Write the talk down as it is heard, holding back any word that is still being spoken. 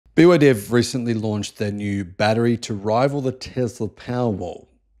BYD have recently launched their new battery to rival the Tesla Powerwall.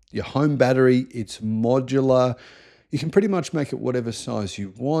 Your home battery, it's modular. You can pretty much make it whatever size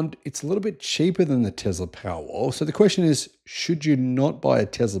you want. It's a little bit cheaper than the Tesla Powerwall. So the question is, should you not buy a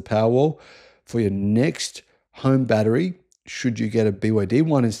Tesla Powerwall for your next home battery? Should you get a BYD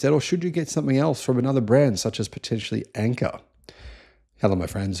one instead, or should you get something else from another brand, such as potentially Anker? Hello, my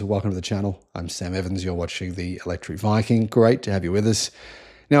friends. Welcome to the channel. I'm Sam Evans. You're watching the Electric Viking. Great to have you with us.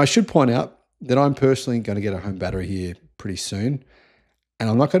 Now, I should point out that I'm personally going to get a home battery here pretty soon, and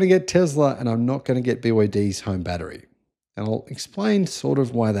I'm not going to get Tesla, and I'm not going to get BYD's home battery. And I'll explain sort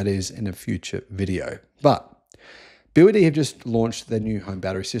of why that is in a future video. But BYD have just launched their new home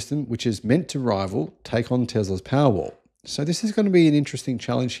battery system, which is meant to take on Tesla's Powerwall. So this is going to be an interesting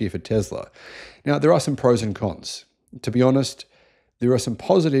challenge here for Tesla. Now, there are some pros and cons. To be honest, there are some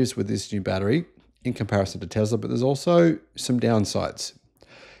positives with this new battery in comparison to Tesla, but there's also some downsides.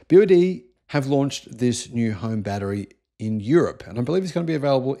 BYD have launched this new home battery in Europe, and I believe it's going to be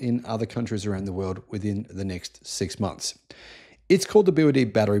available in other countries around the world within the next 6 months. It's called the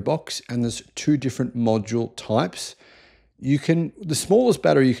BYD battery box, and there's two different module types. The smallest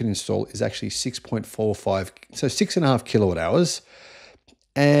battery you can install is actually 6.45, so 6.5 kilowatt hours.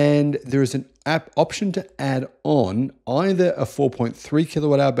 And there is an option to add on either a 4.3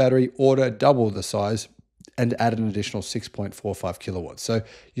 kilowatt hour battery or to double the size and add an additional 6.45 kilowatts. So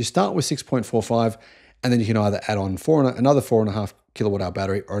you start with 6.45, and then you can either add on another 4.5 kilowatt hour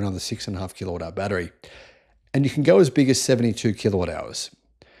battery or another 6.5 kilowatt hour battery. And you can go as big as 72 kilowatt hours.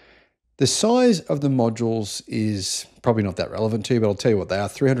 The size of the modules is probably not that relevant to you, but I'll tell you what they are: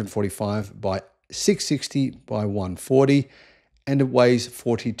 345 by 660 by 140, and it weighs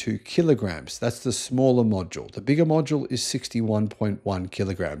 42 kilograms. That's the smaller module. The bigger module is 61.1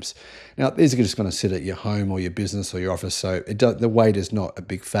 kilograms. Now, these are just going to sit at your home or your business or your office, so the weight is not a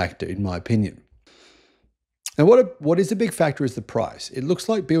big factor in my opinion. Now, what is a big factor is the price. It looks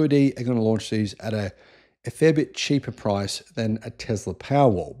like BYD are going to launch these at a fair bit cheaper price than a Tesla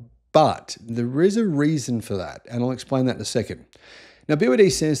Powerwall. But there is a reason for that, and I'll explain that in a second. Now,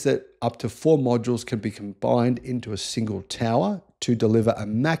 BYD says that up to 4 modules can be combined into a single tower to deliver a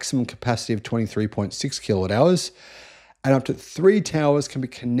maximum capacity of 23.6 kilowatt hours, and up to 3 towers can be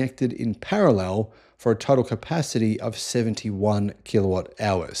connected in parallel for a total capacity of 71 kilowatt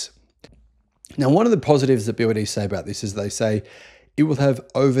hours. Now, one of the positives that BYD say about this is they say it will have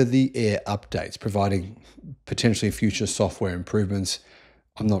over-the-air updates, providing potentially future software improvements.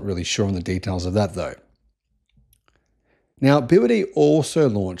 I'm not really sure on the details of that, though. Now, BYD also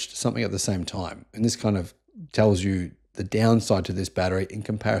launched something at the same time, and this kind of tells you the downside to this battery in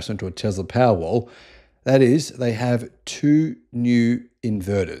comparison to a Tesla Powerwall. That is, they have 2 new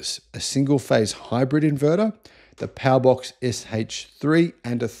inverters: a single-phase hybrid inverter, the Powerbox SH3,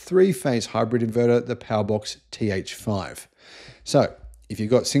 and a 3-phase hybrid inverter, the Powerbox TH5. So if you've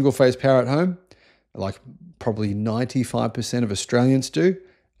got single-phase power at home, like probably 95% of Australians do,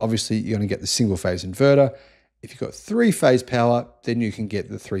 obviously you're going to get the single-phase inverter. If you've got 3-phase power, then you can get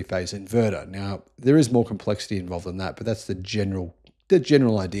the 3-phase inverter. Now, there is more complexity involved in that, but that's the general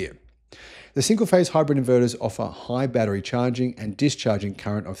idea. The single-phase hybrid inverters offer high battery charging and discharging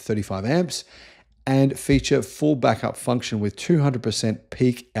current of 35 amps and feature full backup function with 200%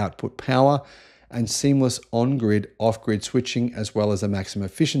 peak output power and seamless on-grid, off-grid switching, as well as a maximum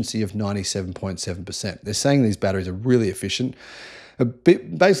efficiency of 97.7%. They're saying these batteries are really efficient.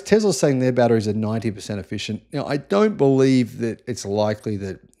 Tesla's saying their batteries are 90% efficient. Now, I don't believe that it's likely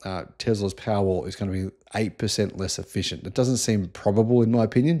that Tesla's Powerwall is going to be 8% less efficient. It doesn't seem probable in my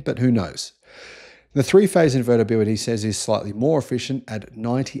opinion, but who knows? The 3-phase inverter, BYD says, is slightly more efficient at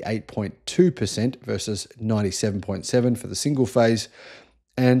 98.2% versus 97.7% for the single phase.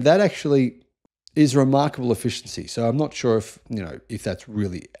 And that actually is remarkable efficiency. So I'm not sure if that's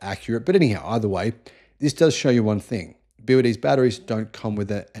really accurate, but anyhow, either way, this does show you one thing. BYD's batteries don't come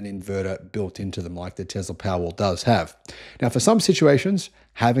with an inverter built into them like the Tesla Powerwall does have. Now, for some situations,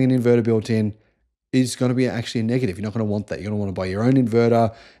 having an inverter built in is going to be actually a negative. You're not going to want that. You're going to want to buy your own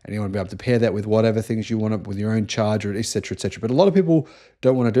inverter, and you want to be able to pair that with whatever things you want with your own charger, et cetera, et cetera. But a lot of people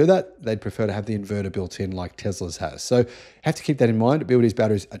don't want to do that. They'd prefer to have the inverter built in like Tesla's has. So you have to keep that in mind. BYD's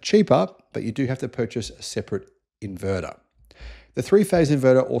batteries are cheaper, but you do have to purchase a separate inverter. The 3-phase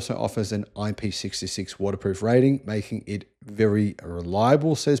inverter also offers an IP66 waterproof rating, making it very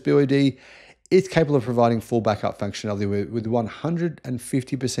reliable, says BYD. It's capable of providing full backup functionality with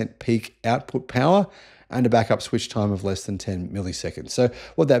 150% peak output power and a backup switch time of less than 10 milliseconds. So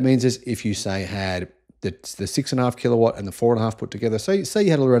what that means is if you say had the 6.5 kilowatt and the 4.5 put together, so say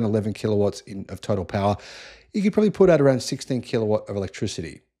you had around 11 kilowatts of total power, you could probably put out around 16 kilowatt of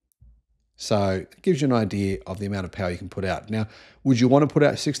electricity. So it gives you an idea of the amount of power you can put out. Now, would you want to put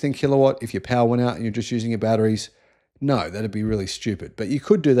out 16 kilowatt if your power went out and you're just using your batteries? No, that'd be really stupid, but you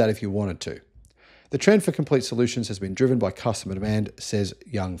could do that if you wanted to. The trend for complete solutions has been driven by customer demand, says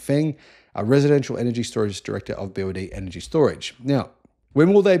Yang Feng, a residential energy storage director of BYD Energy Storage. Now,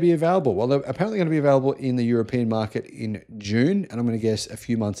 when will they be available? Well, they're apparently going to be available in the European market in June, and I'm going to guess a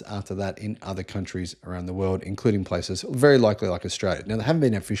few months after that in other countries around the world, including places very likely like Australia. Now, they haven't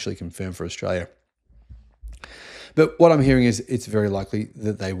been officially confirmed for Australia, but what I'm hearing is it's very likely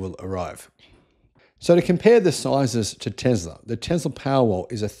that they will arrive. So to compare the sizes to Tesla, the Tesla Powerwall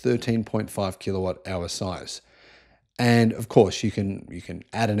is a 13.5 kilowatt hour size. And of course, you can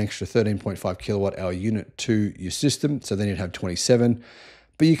add an extra 13.5 kilowatt hour unit to your system. So then you'd have 27,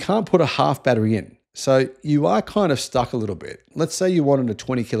 but you can't put a half battery in. So you are kind of stuck a little bit. Let's say you wanted a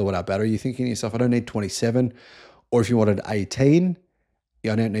 20 kilowatt hour battery. You're thinking to yourself, I don't need 27. Or if you wanted 18,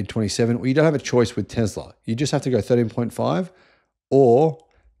 I don't need 27. Well, you don't have a choice with Tesla. You just have to go 13.5 or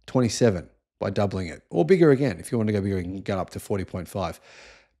 27 by doubling it, or bigger again. If you want to go bigger, you can go up to 40.5.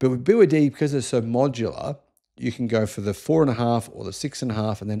 But with BYD, because it's so modular, you can go for the 4.5 or the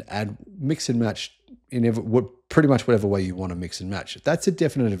 6.5 and then add, mix and match in pretty much whatever way you want to mix and match. That's a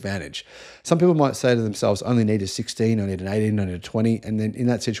definite advantage. Some people might say to themselves, I only need a 16, I need an 18, I need a 20. And then in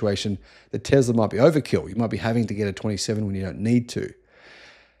that situation, the Tesla might be overkill. You might be having to get a 27 when you don't need to.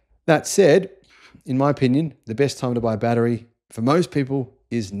 That said, in my opinion, the best time to buy a battery for most people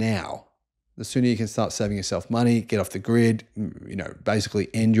is now. The sooner you can start saving yourself money, get off the grid, basically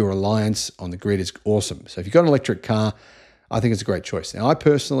end your reliance on the grid is awesome. So if you've got an electric car, I think it's a great choice. Now, I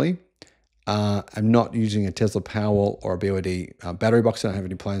personally am not using a Tesla Powerwall or a BYD battery box. I don't have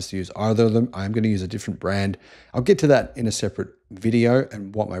any plans to use either of them. I'm going to use a different brand. I'll get to that in a separate video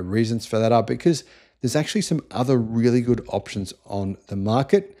and what my reasons for that are, because there's actually some other really good options on the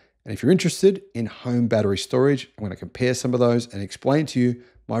market. And if you're interested in home battery storage, I'm going to compare some of those and explain to you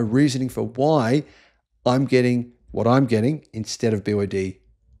my reasoning for why I'm getting what I'm getting instead of BYD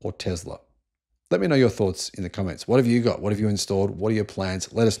or Tesla. Let me know your thoughts in the comments. What have you got? What have you installed? What are your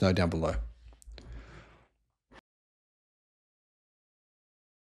plans? Let us know down below.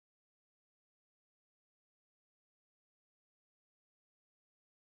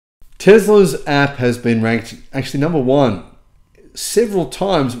 Tesla's app has been ranked actually #1 several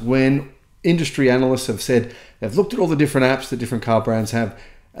times when industry analysts have said they've looked at all the different apps that different car brands have.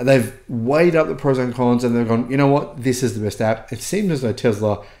 They've weighed up the pros and cons and they've gone, you know what, this is the best app. It seems as though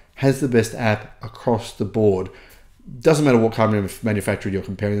Tesla has the best app across the board. Doesn't matter what car manufacturer you're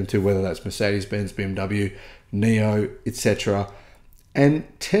comparing them to, whether that's Mercedes-Benz, BMW, NIO, etc. And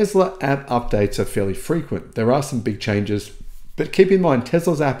Tesla app updates are fairly frequent. There are some big changes, but keep in mind,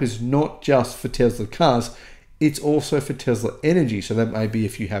 Tesla's app is not just for Tesla cars, it's also for Tesla Energy. So that may be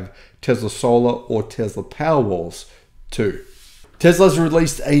if you have Tesla Solar or Tesla Powerwalls too. Tesla's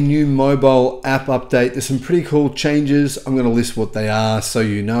released a new mobile app update. There's some pretty cool changes. I'm going to list what they are so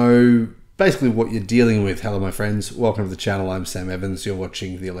you know basically what you're dealing with. Hello, my friends. Welcome to the channel. I'm Sam Evans. You're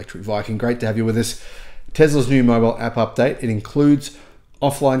watching the Electric Viking. Great to have you with us. Tesla's new mobile app update. It includes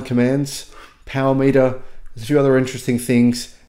offline commands, power meter. There's a few other interesting things.